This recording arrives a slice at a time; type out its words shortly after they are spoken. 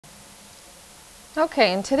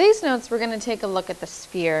Okay, in today's notes we're going to take a look at the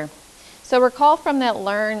sphere. So recall from that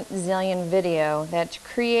Learn Zillion video that to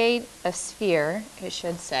create a sphere, it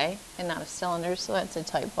should say, and not a cylinder, so that's a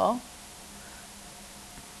typo.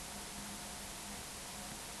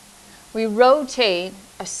 We rotate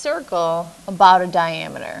a circle about a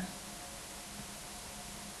diameter.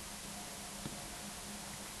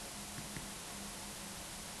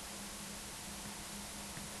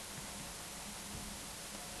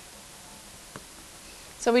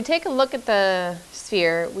 So we take a look at the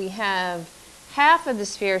sphere. We have half of the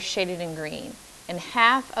sphere shaded in green, and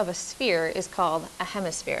half of a sphere is called a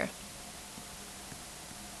hemisphere.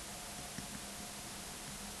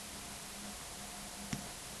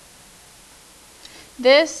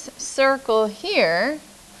 This circle here,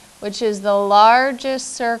 which is the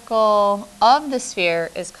largest circle of the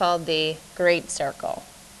sphere, is called the great circle.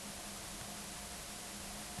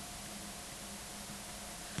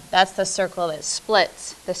 That's the circle that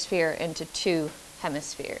splits the sphere into two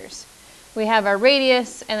hemispheres. We have our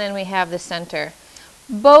radius, and then we have the center.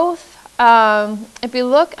 Both, if you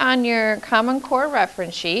look on your Common Core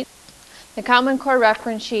reference sheet, the Common Core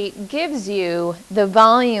reference sheet gives you the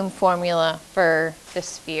volume formula for the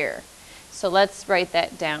sphere. So let's write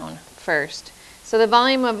that down first. So the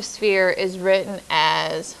volume of a sphere is written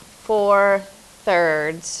as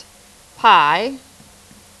 4/3 pi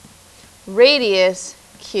radius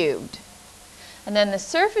cubed. And then the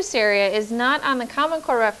surface area is not on the Common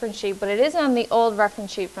Core reference sheet, but it is on the old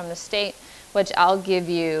reference sheet from the state, which I'll give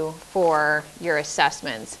you for your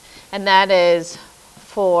assessments. And that is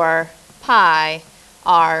 4 pi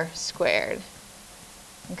r squared.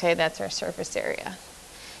 Okay, that's our surface area.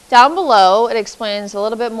 Down below, it explains a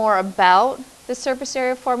little bit more about the surface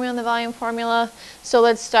area formula and the volume formula. So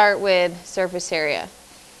let's start with surface area.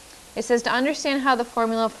 It says to understand how the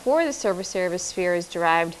formula for the surface area of a sphere is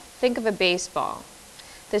derived, think of a baseball.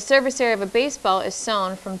 The surface area of a baseball is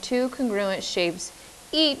sewn from two congruent shapes,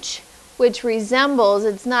 each which resembles,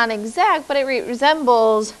 it's not exact, but it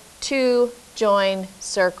resembles two joined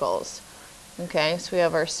circles. Okay, so we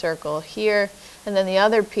have our circle here, and then the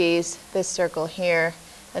other piece, this circle here,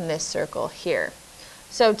 and this circle here.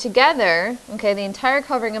 So together, okay, the entire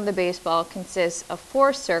covering of the baseball consists of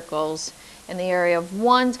 4 circles, and the area of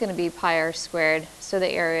one is going to be pi r squared, so the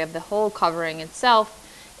area of the whole covering itself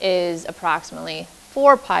is approximately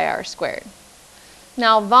 4 pi r squared.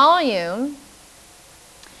 Now volume,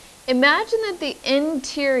 imagine that the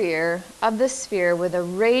interior of the sphere with a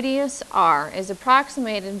radius r is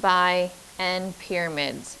approximated by n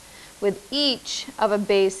pyramids, with each of a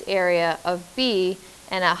base area of b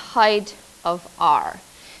and a height of r.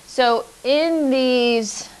 So in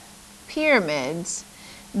these pyramids,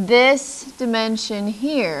 this dimension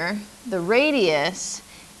here, the radius,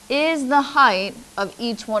 is the height of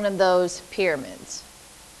each one of those pyramids.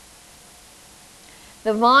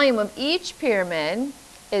 The volume of each pyramid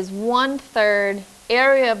is 1/3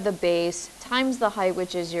 area of the base times the height,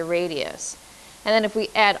 which is your radius. And then if we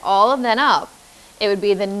add all of that up, it would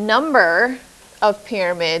be the number of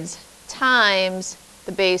pyramids times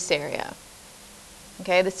the base area.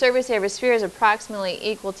 Okay, the surface area of a sphere is approximately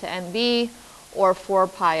equal to MB, or 4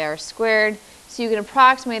 pi r squared. So you can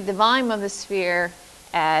approximate the volume of the sphere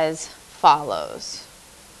as follows.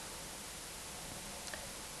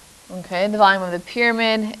 Okay, the volume of the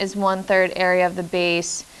pyramid is 1/3 area of the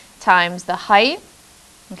base times the height.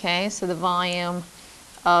 Okay, so the volume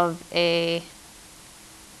of a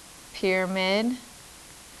pyramid,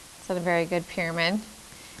 it's not a very good pyramid,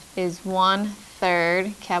 is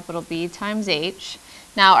 1/3 capital B times H.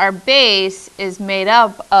 Now our base is made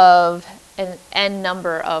up of an n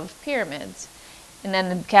number of pyramids. And then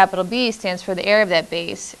the capital B stands for the area of that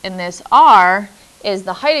base. And this r is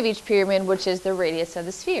the height of each pyramid, which is the radius of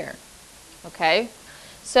the sphere. Okay?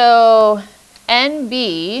 So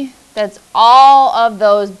NB, that's all of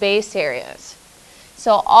those base areas.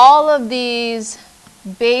 So all of these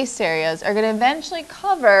base areas are going to eventually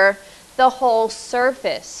cover the whole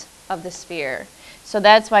surface of the sphere. So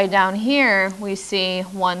that's why down here we see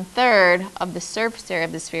 1/3 of the surface area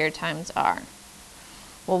of the sphere times r.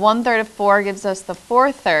 Well, 1/3 of 4 gives us the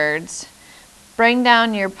 4/3. Bring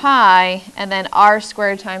down your pi, and then r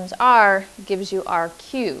squared times r gives you r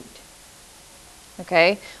cubed.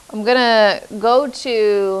 Okay, I'm going to go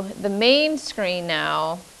to the main screen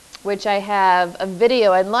now, which I have a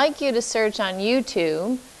video I'd like you to search on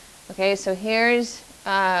YouTube. Okay, so here's,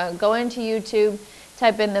 go into YouTube,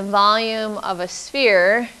 type in the volume of a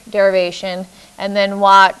sphere derivation, and then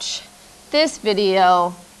watch this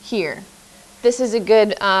video here. This is a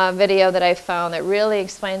good video that I found that really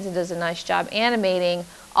explains and does a nice job animating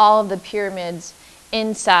all of the pyramids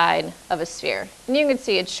inside of a sphere. And you can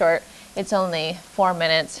see it's short. It's only 4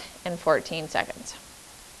 minutes and 14 seconds.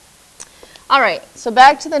 All right, so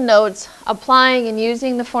back to the notes, applying and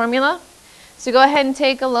using the formula. So go ahead and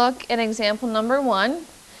take a look at example number 1. It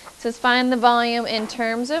says find the volume in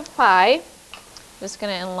terms of pi. I'm just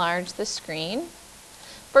going to enlarge the screen.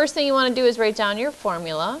 First thing you want to do is write down your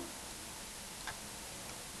formula.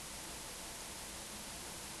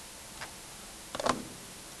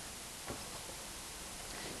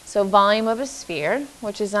 So volume of a sphere,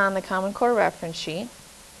 which is on the Common Core reference sheet,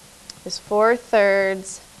 is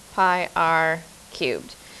 4/3 pi r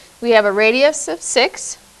cubed. We have a radius of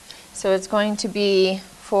 6, so it's going to be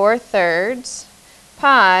 4/3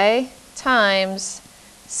 pi times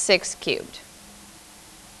 6 cubed.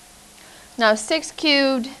 Now 6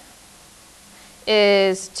 cubed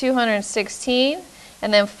is 216,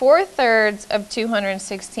 and then 4/3 of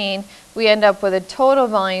 216, we end up with a total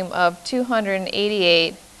volume of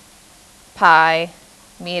 288 pi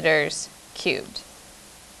meters cubed.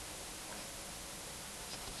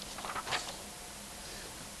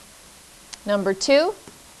 Number 2,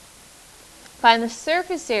 find the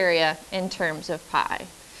surface area in terms of pi.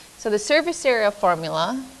 So the surface area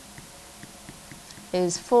formula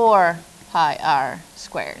is 4 pi r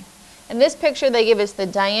squared. In this picture, they give us the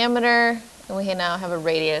diameter, and we now have a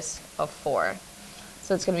radius of 4.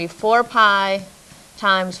 So it's going to be 4 pi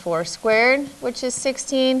times 4 squared, which is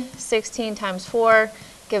 16. 16 times 4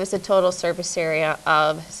 give us a total surface area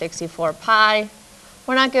of 64 pi.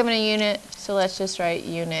 We're not given a unit, so let's just write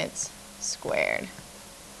units squared.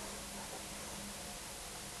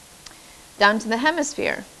 Down to the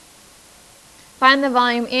hemisphere. Find the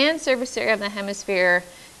volume and surface area of the hemisphere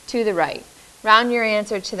to the right. Round your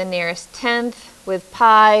answer to the nearest tenth with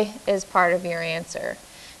pi as part of your answer.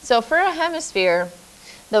 So for a hemisphere,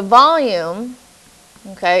 the volume,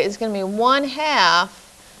 okay, is going to be 1/2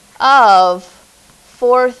 of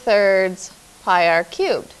 4/3 pi r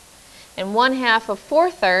cubed. And 1/2 of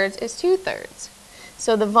 4/3 is 2/3.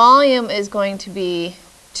 So the volume is going to be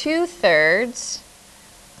 2/3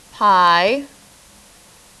 pi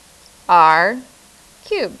r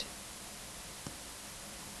cubed.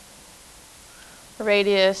 A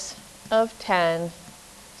radius of 10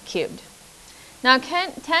 cubed. Now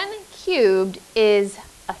 10 cubed is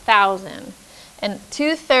 1,000. And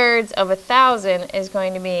 2/3 of 1,000 is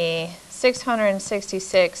going to be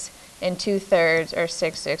 666 and 2/3, or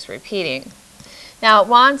 6 repeating. Now it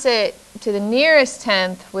wants it to the nearest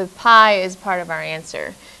tenth with pi as part of our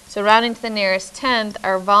answer. So rounding to the nearest tenth,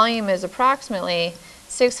 our volume is approximately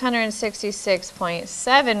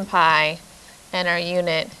 666.7 pi, and our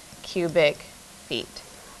unit cubic feet.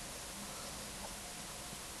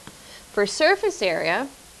 For surface area,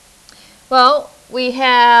 well, we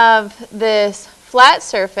have this flat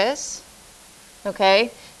surface,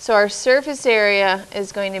 okay? So our surface area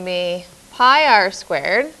is going to be pi r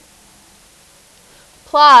squared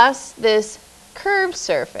plus this curved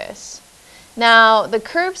surface. Now, the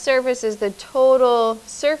curved surface is the total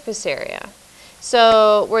surface area.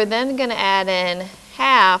 So we're then going to add in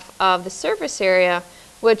half of the surface area,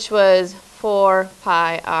 which was 4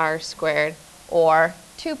 pi r squared, or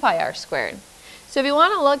 2 pi r squared. So if you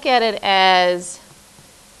want to look at it as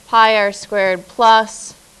pi r squared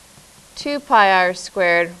plus 2 pi r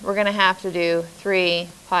squared, we're going to have to do 3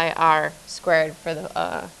 pi r squared for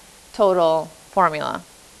the total formula.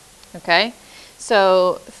 Okay?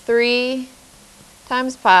 So 3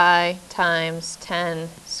 times pi times 10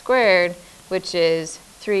 squared, which is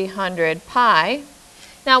 300 pi.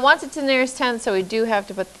 Now once it's in the nearest tenth, so we do have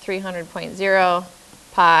to put the 300.0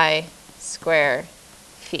 pi square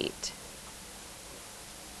feet.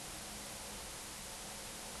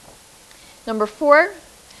 Number 4,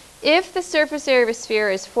 if the surface area of a sphere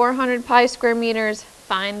is 400 pi square meters,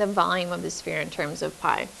 find the volume of the sphere in terms of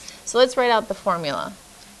pi. So let's write out the formula.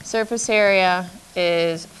 Surface area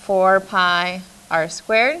is 4 pi r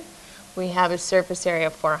squared. We have a surface area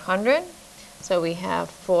of 400. So we have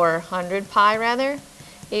 400 pi rather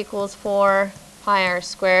equals 4 pi r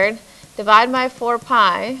squared. Divide by 4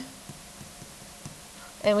 pi,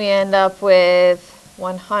 and we end up with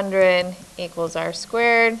 100 equals r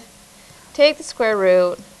squared. Take the square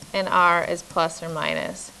root, and r is plus or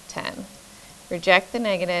minus 10. Reject the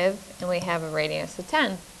negative, and we have a radius of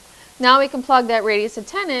 10. Now we can plug that radius of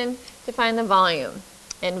 10 in to find the volume.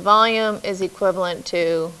 And volume is equivalent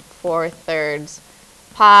to 4/3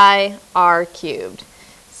 pi r cubed.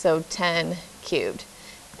 So 10 cubed.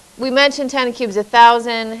 We mentioned 10 cubed is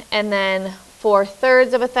 1,000, and then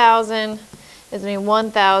 4/3 of 1,000 is going to be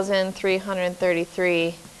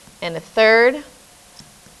 1,333 1/3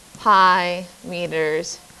 pi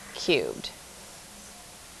meters cubed.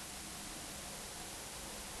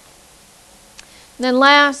 And then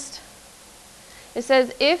last, it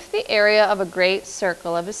says if the area of a great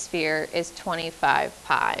circle of a sphere is 25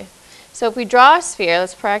 pi. So if we draw a sphere,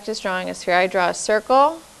 let's practice drawing a sphere. I draw a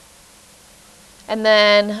circle, and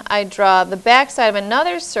then I draw the backside of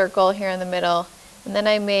another circle here in the middle, and then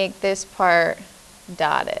I make this part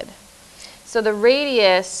dotted. So the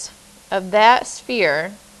radius of that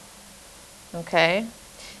sphere, okay,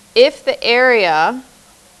 if the area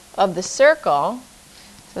of the circle,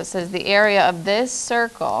 so it says the area of this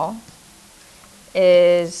circle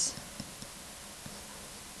is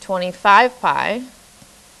 25 pi,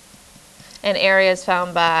 and area is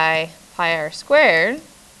found by pi r squared,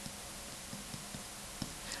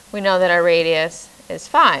 we know that our radius is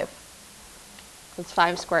 5. Because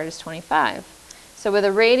 5 squared is 25. So with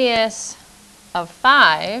a radius of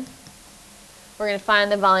 5, we're going to find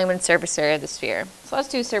the volume and surface area of the sphere. So let's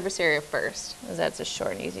do surface area first, because that's a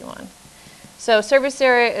short and easy one. So surface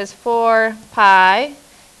area is 4 pi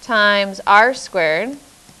times r squared.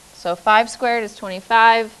 So 5 squared is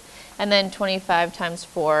 25, and then 25 times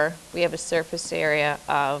 4, we have a surface area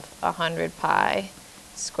of 100 pi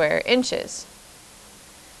square inches.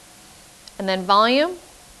 And then volume.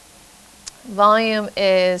 Volume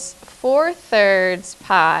is 4/3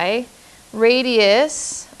 pi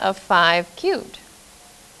radius of 5 cubed.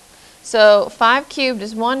 So 5 cubed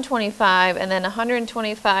is 125, and then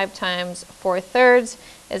 125 times 4/3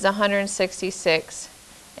 is 166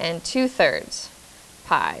 and 2/3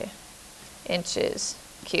 pi inches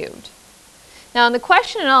cubed. Now in the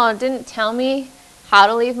question at all, it didn't tell me how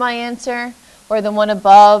to leave my answer, or the one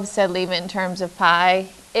above said leave it in terms of pi.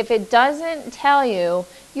 If it doesn't tell you,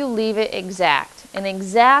 you leave it exact. And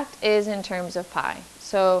exact is in terms of pi.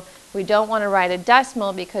 So we don't want to write a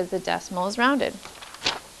decimal because the decimal is rounded.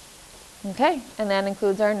 Okay, and that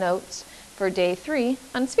includes our notes for day 3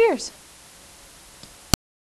 on spheres.